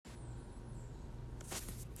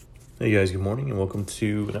Hey guys, good morning and welcome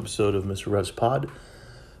to an episode of Mr. Rev's Pod.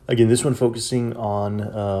 Again, this one focusing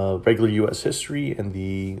on regular U.S. history, and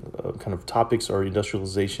the kind of topics are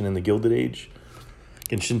industrialization and the Gilded Age.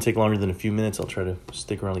 Again, it shouldn't take longer than a few minutes. I'll try to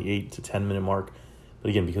stick around the 8 to 10 minute mark. But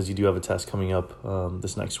again, because you do have a test coming up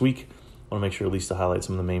this next week, I want to make sure at least to highlight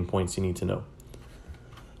some of the main points you need to know. All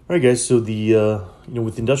right, guys. So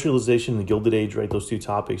with industrialization and the Gilded Age, right, those two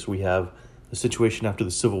topics, we have the situation after the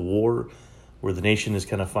Civil War, where the nation has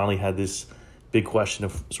kind of finally had this big question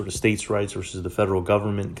of sort of states' rights versus the federal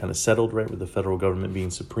government kind of settled, right, with the federal government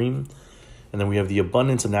being supreme. And then we have the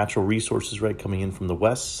abundance of natural resources, right, coming in from the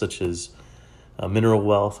West, such as mineral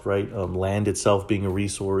wealth, right, land itself being a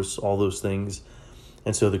resource, all those things.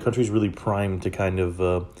 And so the country's really primed to kind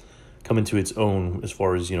of come into its own as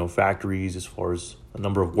far as, factories, as far as a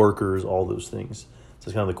number of workers, all those things. So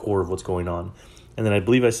it's kind of the core of what's going on. And then I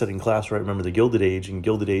believe I said in class, right, remember the Gilded Age, and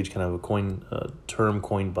Gilded Age kind of a term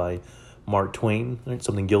coined by Mark Twain, right?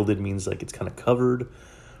 Something gilded means like it's kind of covered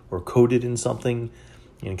or coated in something,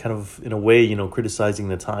 and kind of in a way, criticizing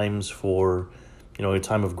the times for, a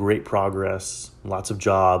time of great progress, lots of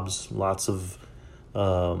jobs, lots of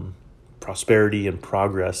prosperity and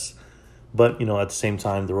progress. But, at the same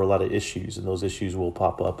time, there were a lot of issues, and those issues will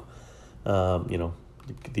pop up,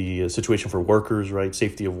 the situation for workers, right?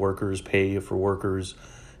 Safety of workers, pay for workers,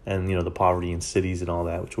 and, the poverty in cities and all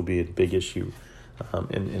that, which will be a big issue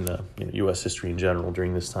in U.S. history in general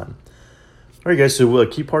during this time. All right, guys, so a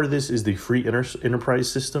key part of this is the free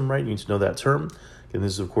enterprise system, right? You need to know that term. And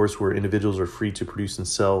this is, of course, where individuals are free to produce and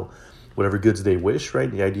sell whatever goods they wish,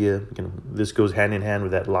 right? The idea, this goes hand in hand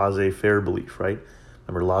with that laissez-faire belief, right?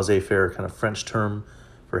 Remember, laissez-faire, kind of French term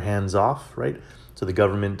for hands off, right? So the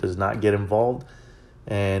government does not get involved.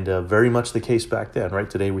 And very much the case back then, right?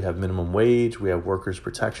 Today we have minimum wage, we have workers'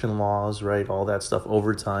 protection laws, right? All that stuff,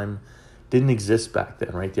 overtime, didn't exist back then,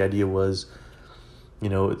 right? The idea was,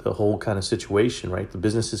 the whole kind of situation, right? The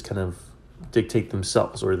businesses kind of dictate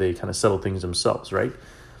themselves, or they kind of settle things themselves, right?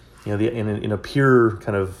 In a pure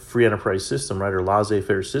kind of free enterprise system, right, or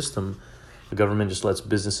laissez-faire system, the government just lets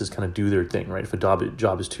businesses kind of do their thing, right? If a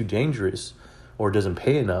job is too dangerous or doesn't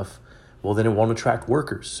pay enough, well, then it won't attract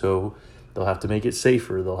workers. So they'll have to make it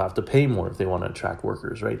safer. They'll have to pay more if they want to attract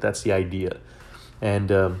workers, right? That's the idea. And,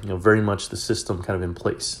 very much the system kind of in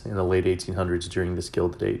place in the late 1800s during this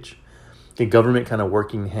Gilded Age. The government kind of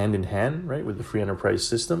working hand in hand, right, with the free enterprise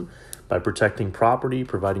system by protecting property,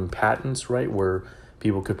 providing patents, right, where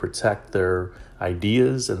people could protect their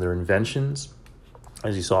ideas and their inventions,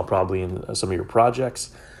 as you saw probably in some of your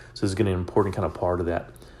projects. So this is going to be an important kind of part of that.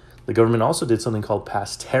 The government also did something called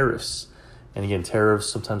pass tariffs. And again, tariffs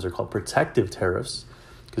sometimes are called protective tariffs,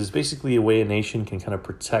 because it's basically a way a nation can kind of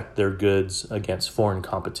protect their goods against foreign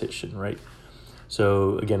competition, right?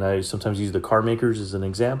 So again, I sometimes use the car makers as an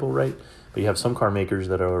example, right? But you have some car makers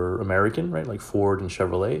that are American, right, like Ford and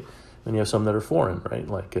Chevrolet. And you have some that are foreign, right,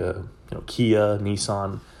 like Kia,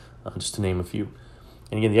 Nissan, just to name a few.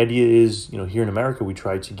 And again, the idea is, here in America, we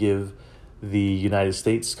try to give the United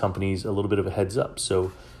States companies a little bit of a heads up.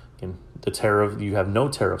 So the tariff, you have no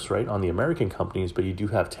tariffs, right, on the American companies, but you do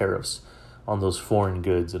have tariffs on those foreign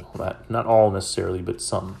goods and all that. Not all necessarily, but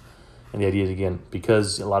some. And the idea is, again,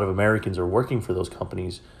 because a lot of Americans are working for those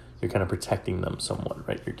companies, you're kind of protecting them somewhat,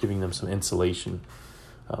 right? You're giving them some insulation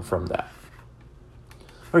from that.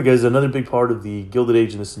 All right, guys, another big part of the Gilded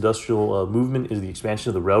Age and this industrial movement is the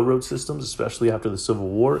expansion of the railroad systems, especially after the Civil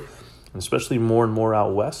War, and especially more and more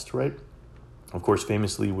out west, right? Of course,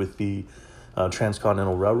 famously with the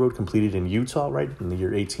Transcontinental Railroad completed in Utah, right, in the year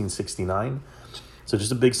 1869. So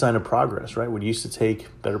just a big sign of progress, right? What used to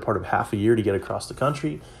take better part of half a year to get across the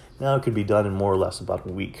country, now it could be done in more or less about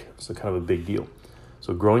a week. So kind of a big deal.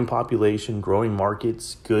 So growing population, growing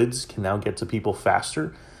markets, goods can now get to people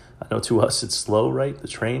faster. I know to us it's slow, right? The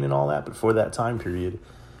train and all that, but for that time period,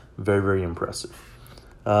 very, very impressive.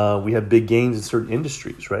 We have big gains in certain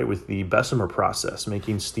industries, right? With the Bessemer process,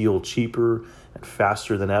 making steel cheaper and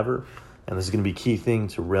faster than ever. And this is going to be a key thing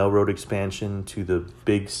to railroad expansion, to the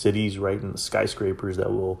big cities, right, and the skyscrapers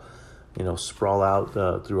that will, sprawl out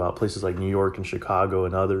throughout places like New York and Chicago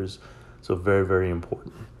and others. So very, very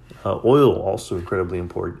important. Oil also incredibly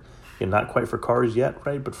important. And not quite for cars yet,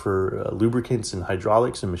 right, but for lubricants and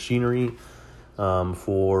hydraulics and machinery,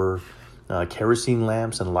 for kerosene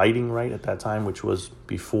lamps and lighting, right, at that time, which was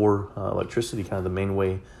before electricity, kind of the main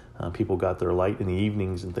way people got their light in the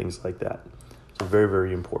evenings and things like that. So very,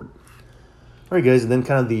 very important. All right, guys, and then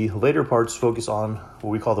kind of the later parts focus on what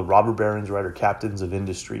we call the robber barons, right, or captains of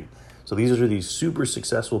industry. So these are these super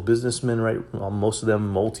successful businessmen, right? Most of them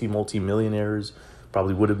multi-millionaires,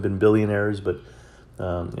 probably would have been billionaires, but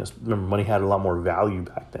remember, money had a lot more value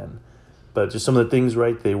back then. But just some of the things,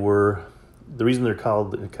 right, the reason they're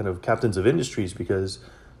called kind of captains of industries because,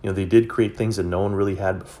 they did create things that no one really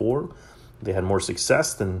had before. They had more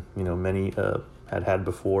success than, many had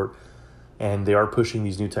before. And they are pushing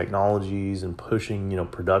these new technologies and pushing,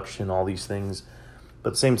 production, all these things. But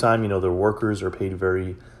at the same time, their workers are paid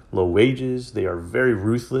very low wages. They are very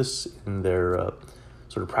ruthless in their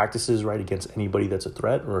sort of practices, right, against anybody that's a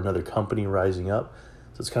threat or another company rising up.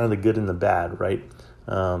 So it's kind of the good and the bad, right,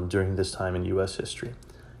 during this time in U.S. history.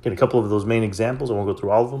 Again, a couple of those main examples. I won't go through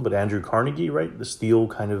all of them, but Andrew Carnegie, right, the steel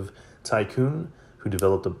kind of tycoon who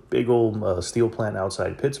developed a big old steel plant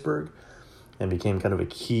outside Pittsburgh and became kind of a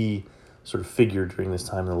key sort of figure during this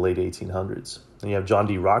time in the late 1800s. And you have John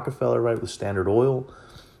D. Rockefeller, right, with Standard Oil,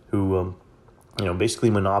 who, basically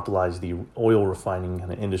monopolized the oil refining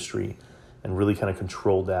kind of industry and really kind of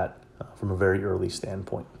controlled that from a very early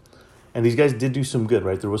standpoint. And these guys did do some good,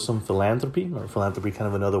 right? There was some philanthropy, or philanthropy kind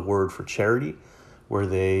of another word for charity, where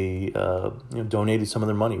they donated some of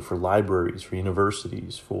their money for libraries, for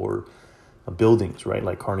universities, for buildings, right,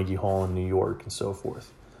 like Carnegie Hall in New York and so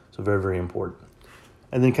forth. So very, very important.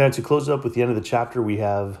 And then kind of to close up with the end of the chapter, we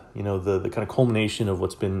have, the kind of culmination of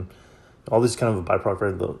what's been, all this kind of a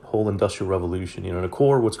byproduct of the whole Industrial Revolution. In the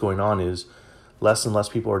core, what's going on is less and less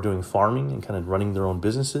people are doing farming and kind of running their own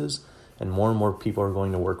businesses, and more people are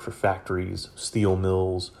going to work for factories, steel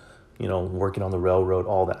mills, working on the railroad,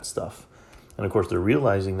 all that stuff. And of course, they're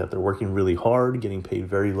realizing that they're working really hard, getting paid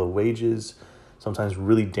very low wages, sometimes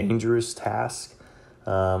really dangerous tasks.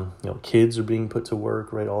 Kids are being put to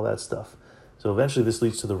work, right? All that stuff. So eventually this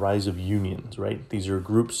leads to the rise of unions, right? These are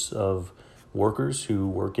groups of workers who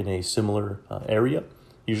work in a similar area,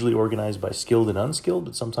 usually organized by skilled and unskilled,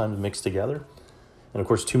 but sometimes mixed together. And of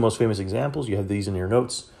course, two most famous examples, you have these in your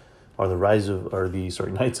notes, are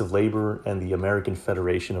the Knights of Labor and the American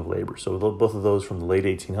Federation of Labor. So both of those from the late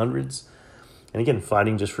 1800s. And again,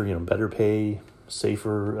 fighting just for, better pay,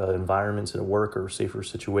 safer environments at work or safer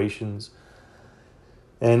situations.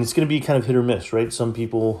 And it's going to be kind of hit or miss, right? Some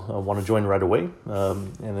people want to join right away.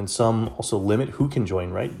 And then some also limit who can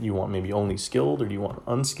join, right? You want maybe only skilled, or do you want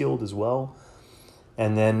unskilled as well?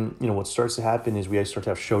 And then, what starts to happen is we start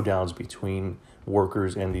to have showdowns between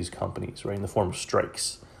workers and these companies, right? In the form of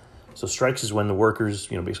strikes. So strikes is when the workers,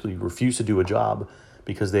 basically refuse to do a job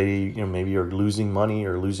because they, maybe are losing money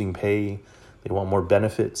or losing pay. They want more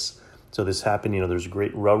benefits. So this happened, there's a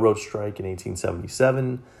great railroad strike in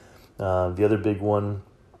 1877. The other big one,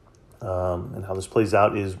 and how this plays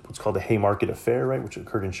out, is what's called the Haymarket Affair, right, which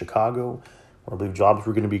occurred in Chicago, where I believe jobs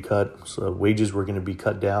were going to be cut, so wages were going to be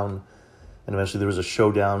cut down, and eventually there was a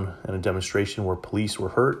showdown and a demonstration where police were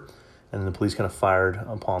hurt, and the police kind of fired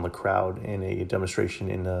upon the crowd in a demonstration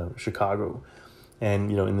in Chicago.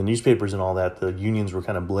 And, in the newspapers and all that, the unions were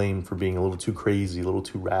kind of blamed for being a little too crazy, a little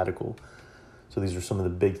too radical. So these are some of the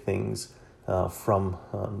big things from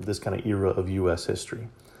this kind of era of U.S. history.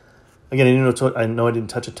 Again, I know I didn't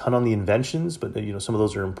touch a ton on the inventions, but some of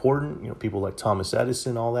those are important. People like Thomas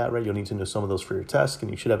Edison, all that, right? You'll need to know some of those for your test,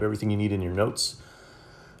 and you should have everything you need in your notes.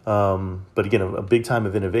 But again, a big time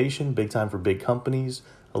of innovation, big time for big companies,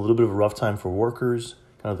 a little bit of a rough time for workers,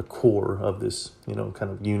 kind of the core of this, kind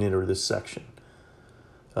of unit or this section.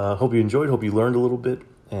 Hope you enjoyed, hope you learned a little bit,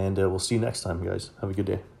 and we'll see you next time, guys. Have a good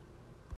day.